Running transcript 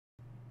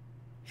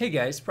Hey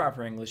guys,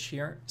 Proper English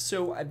here.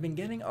 So I've been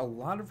getting a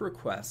lot of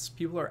requests.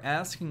 People are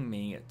asking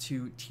me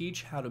to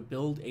teach how to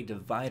build a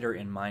divider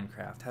in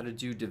Minecraft, how to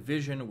do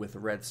division with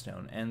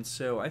redstone. And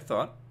so I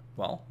thought,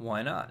 well,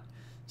 why not?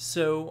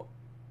 So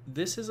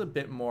this is a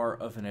bit more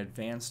of an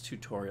advanced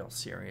tutorial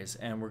series,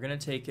 and we're going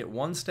to take it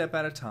one step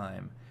at a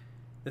time.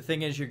 The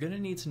thing is, you're going to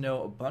need to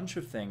know a bunch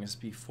of things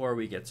before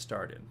we get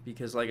started,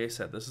 because like I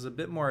said, this is a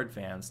bit more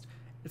advanced.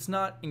 It's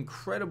not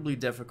incredibly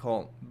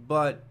difficult,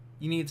 but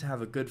you need to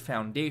have a good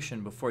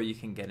foundation before you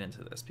can get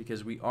into this,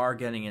 because we are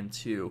getting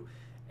into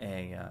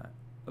a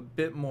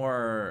bit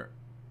more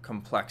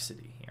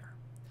complexity here.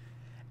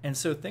 And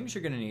so things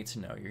you're going to need to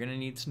know. You're going to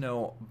need to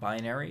know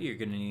binary, you're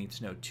going to need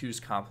to know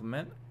 2's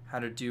complement, how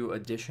to do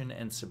addition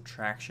and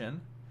subtraction,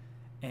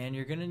 and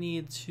you're going to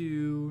need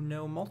to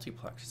know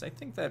multiplexes. I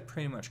think that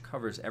pretty much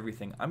covers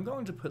everything. I'm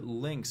going to put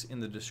links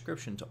in the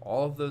description to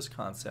all of those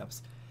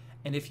concepts,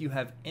 and if you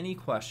have any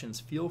questions,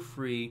 feel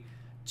free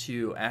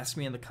to ask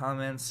me in the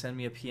comments, send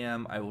me a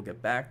PM, I will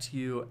get back to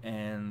you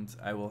and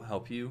I will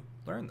help you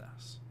learn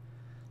this.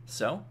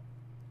 So,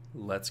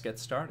 let's get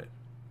started.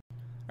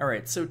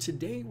 Alright, so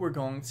today we're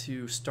going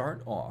to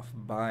start off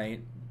by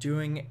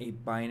doing a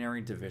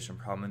binary division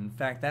problem. In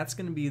fact, that's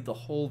going to be the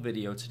whole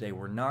video today.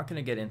 We're not going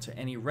to get into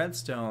any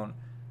redstone.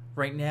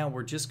 Right now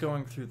we're just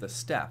going through the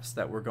steps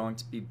that we're going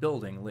to be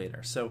building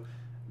later. So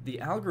the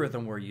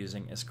algorithm we're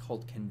using is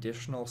called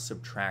conditional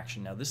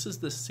subtraction. Now this is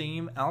the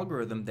same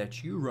algorithm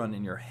that you run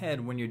in your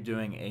head when you're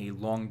doing a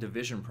long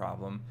division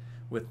problem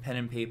with pen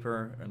and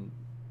paper and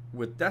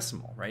with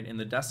decimal, right, in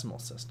the decimal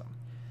system.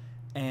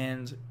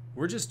 And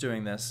we're just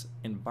doing this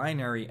in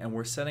binary, and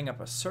we're setting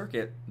up a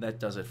circuit that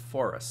does it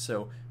for us.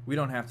 So we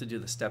don't have to do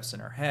the steps in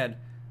our head.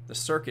 The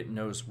circuit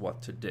knows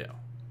what to do.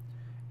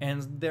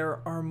 And there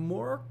are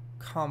more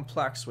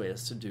complex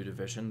ways to do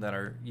division that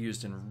are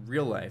used in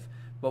real life,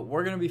 but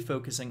we're going to be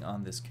focusing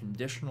on this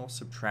conditional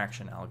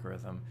subtraction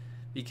algorithm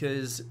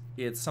because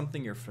it's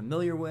something you're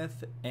familiar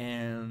with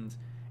and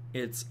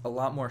it's a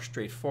lot more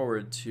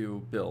straightforward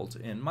to build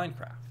in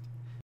Minecraft.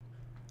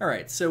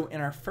 Alright, so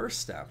in our first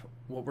step,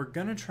 what we're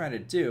going to try to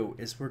do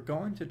is we're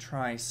going to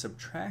try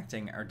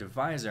subtracting our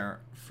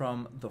divisor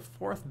from the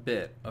 4th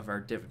bit of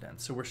our dividend.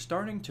 So we're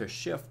starting to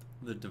shift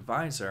the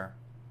divisor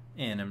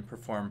in and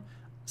perform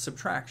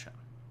subtraction.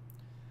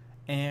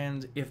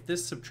 And if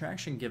this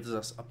subtraction gives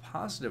us a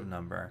positive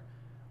number,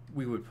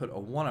 we would put a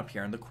 1 up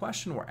here. And the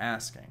question we're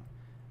asking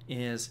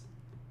is,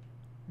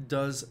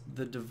 does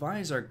the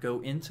divisor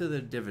go into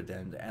the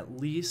dividend at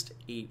least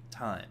 8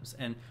 times?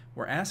 And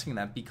we're asking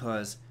that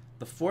because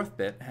the 4th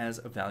bit has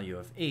a value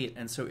of 8,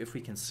 and so if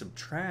we can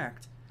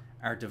subtract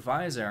our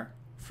divisor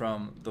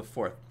from the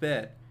 4th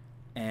bit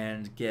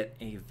and get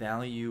a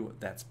value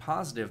that's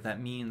positive, that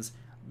means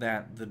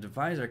that the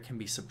divisor can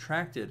be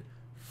subtracted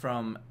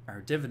from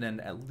our dividend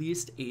at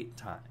least 8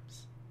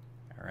 times.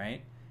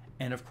 Alright?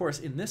 And of course,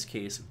 in this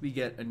case, we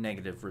get a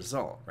negative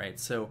result, right?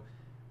 So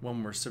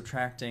when we're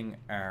subtracting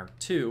our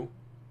 2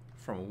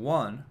 from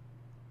 1,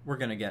 we're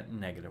going to get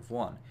negative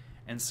 1.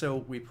 And so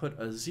we put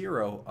a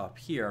 0 up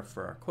here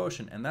for our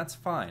quotient, and that's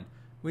fine.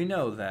 We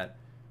know that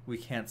we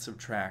can't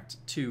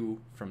subtract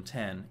 2 from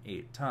 10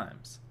 8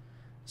 times.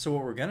 So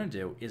what we're going to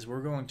do is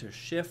we're going to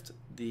shift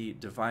the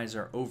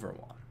divisor over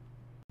 1.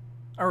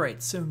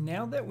 Alright, so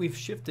now that we've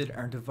shifted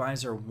our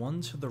divisor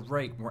 1 to the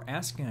right, we're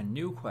asking a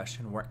new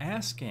question. We're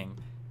asking,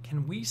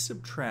 can we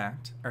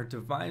subtract our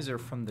divisor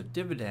from the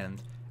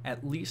dividend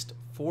at least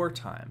 4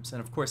 times? And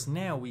of course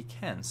now we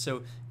can.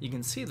 So you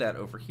can see that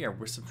over here.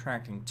 We're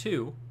subtracting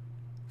 2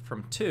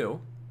 from 2.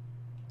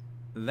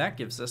 That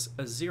gives us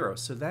a 0.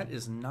 So that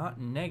is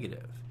not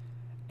negative.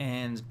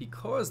 And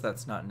because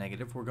that's not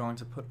negative, we're going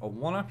to put a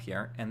 1 up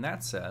here, and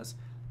that says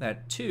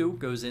that 2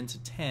 goes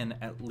into 10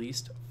 at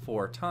least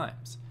 4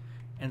 times.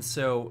 And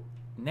so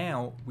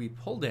now we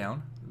pull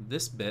down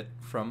this bit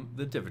from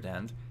the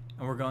dividend,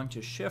 and we're going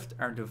to shift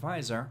our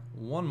divisor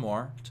 1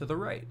 more to the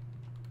right.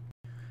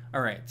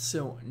 Alright,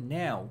 so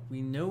now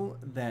we know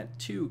that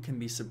 2 can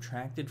be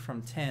subtracted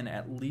from 10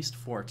 at least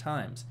 4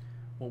 times.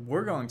 What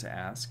we're going to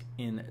ask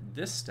in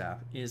this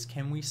step is,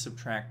 can we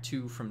subtract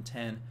 2 from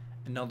 10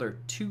 another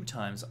 2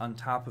 times on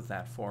top of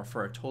that 4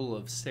 for a total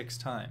of 6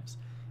 times?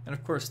 And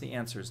of course the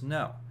answer is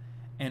no.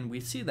 And we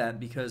see that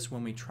because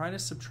when we try to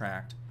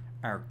subtract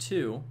our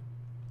 2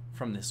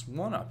 from this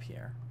 1 up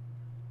here,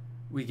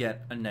 we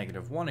get a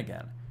negative 1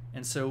 again.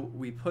 And so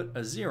we put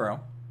a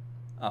 0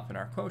 up in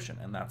our quotient,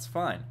 and that's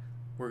fine.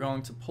 We're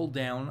going to pull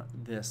down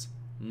this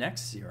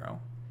next 0,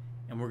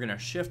 and we're going to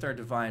shift our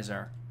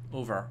divisor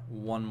over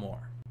 1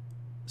 more.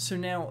 So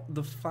now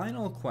the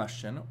final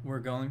question we're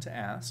going to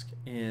ask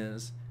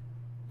is,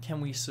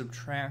 can we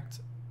subtract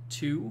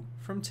 2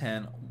 from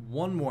 10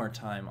 1 more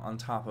time on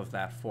top of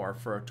that 4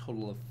 for a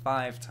total of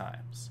 5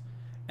 times?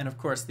 And of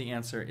course the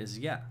answer is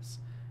yes.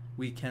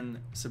 We can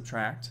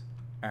subtract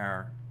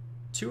our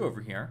 2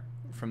 over here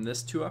from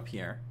this 2 up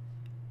here,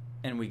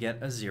 and we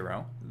get a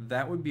 0.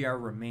 That would be our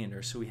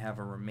remainder, so we have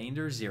a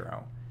remainder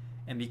 0.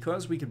 And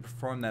because we could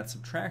perform that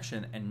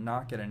subtraction and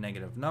not get a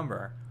negative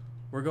number,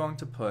 we're going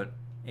to put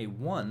a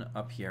 1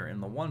 up here in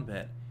the 1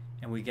 bit,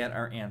 and we get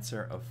our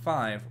answer of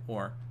 5,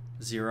 or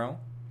 0,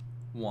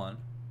 1,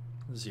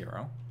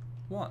 0,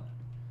 1.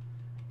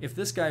 If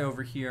this guy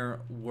over here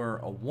were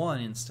a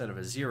 1 instead of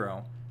a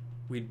 0,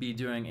 we'd be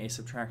doing a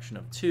subtraction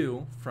of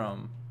 2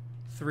 from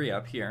 3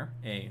 up here,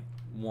 a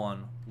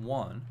 1,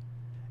 1,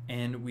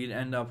 and we'd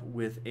end up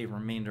with a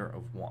remainder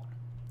of 1.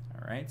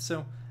 All right,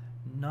 so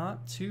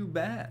not too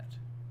bad.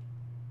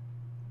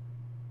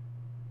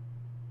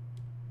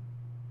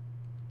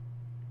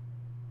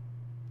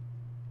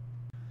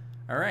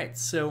 All right,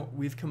 so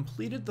we've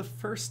completed the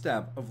first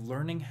step of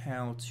learning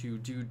how to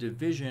do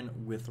division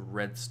with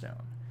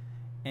redstone.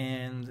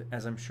 And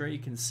as I'm sure you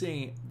can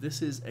see,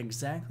 this is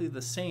exactly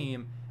the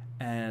same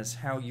as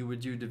how you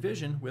would do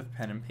division with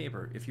pen and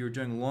paper. If you were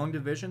doing long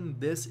division,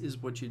 this is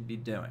what you'd be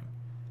doing.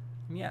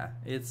 Yeah,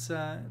 it's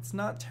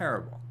not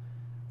terrible.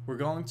 We're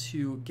going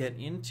to get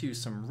into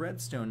some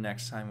redstone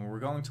next time, and we're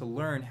going to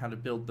learn how to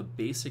build the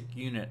basic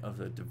unit of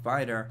the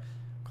divider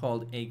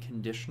called a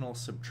conditional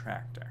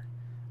subtractor.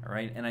 All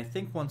right, and I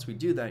think once we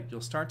do that, you'll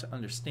start to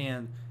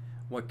understand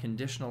what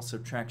conditional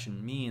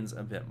subtraction means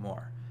a bit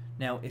more.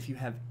 Now, if you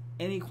have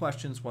any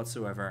questions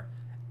whatsoever,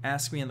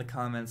 ask me in the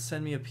comments,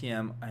 send me a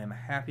PM. I am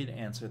happy to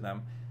answer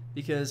them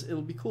because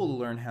it'll be cool to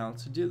learn how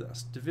to do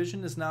this.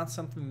 Division is not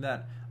something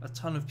that a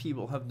ton of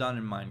people have done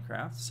in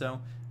Minecraft,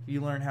 so if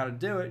you learn how to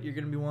do it, you're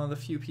going to be one of the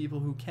few people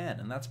who can,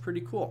 and that's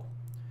pretty cool.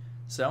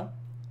 So,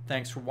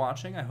 thanks for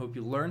watching. I hope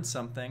you learned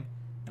something,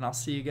 and I'll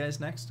see you guys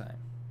next time.